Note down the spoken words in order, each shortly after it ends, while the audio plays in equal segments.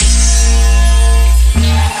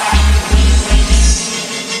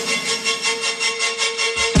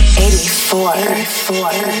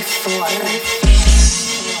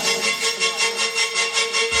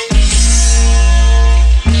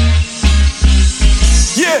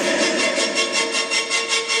Yeah.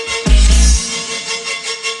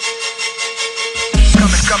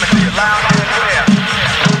 Coming to your loud and clear.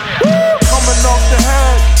 Coming off the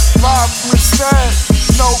head, live from the stand.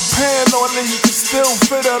 No pen on it, you can still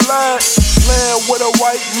fit a lad. Land with a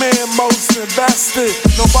white man, most invested.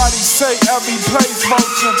 Nobody say every place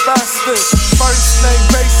most invested. First name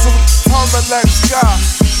Basin, Terminex guy.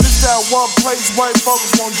 This that one place white folks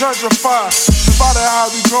won't gentrify. Divided how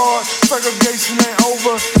we guard, segregation ain't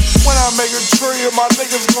over. When I make a tree, my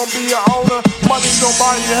niggas gon' be an owner. Money don't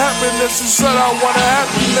buy you happiness, you said I want a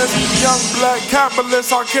happiness. Young black capitalist,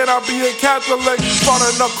 how can I be a Catholic?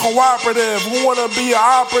 Starting a cooperative, who wanna be an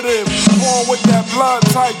operative? Born with that blood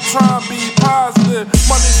type, trying to be positive.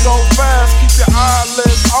 Money go fast, keep your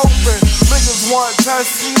eyelids open. Niggas want to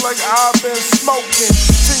test me like I've been smoking.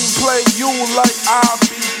 Team play you like I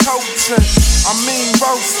be coaching. I mean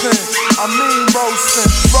roasting. Roast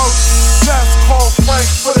chefs call Frank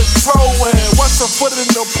for the toe in. What's a foot in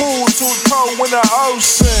the pool, two toe in the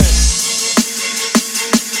ocean?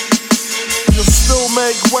 You'll still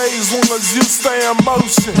make waves long as you stay in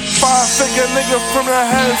motion. 5-figure nigga from the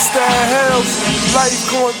Hempstead Hills.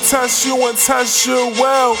 Life gon' test you and test you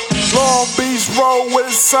well. Long Beach road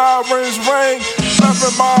with sirens ring. Left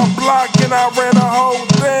in my block and I ran the whole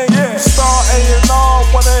thing. Yeah. Star A&R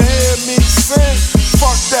wanna hear me sing.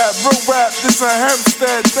 Fuck that real rap, this a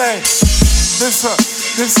Hempstead thing. This a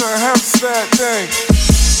Hempstead thing.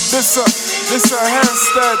 This a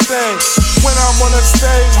Hempstead thing. When I'm on the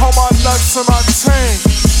stage, hold my nuts in my chain.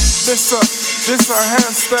 This a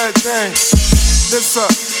Hempstead thing. This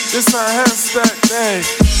a Hempstead thing.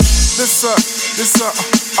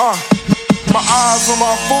 My eyes on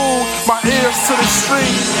my food, my ears to the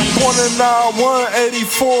street. Born in 91,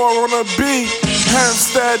 84 on the beat.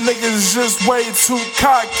 Hempstead niggas just way too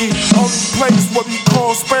cocky. Only place where we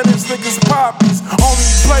call Spanish niggas poppies.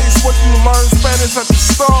 Only place where you learn Spanish at the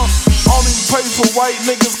store. Only place where white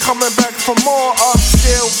niggas coming back for more.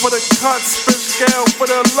 Upscale for the cuts, fish scale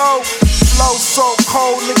for the low. Flow so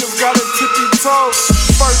cold, niggas got a tippy toe.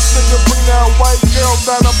 First nigga bring that white girl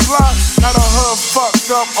down the block. Got her hood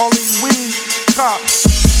fucked up, only weed cop.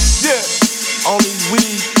 Yeah, only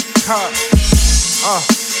weed cop.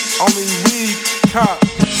 Only weed cop.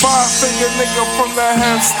 5-figure nigga from the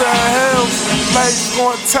Hempstead Hills. Life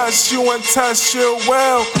gon' test you and test you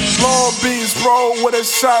well. Long Beach road where the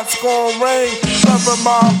shots gon' ring. Left in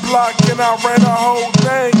my block and I ran the whole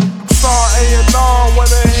thing. Star A&R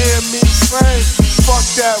wanna hear me sing. Fuck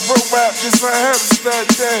that real rap, this a Hempstead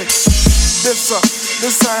thing. This a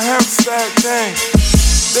Hempstead thing.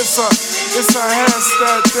 This a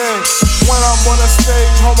Hempstead thing. When I'm on the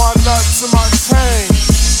stage, hold my nuts in my chain.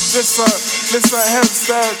 This a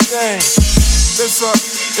Hempstead thing. This a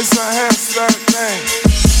Hempstead thing.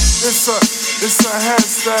 This a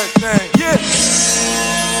Hempstead thing.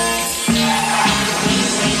 Yeah.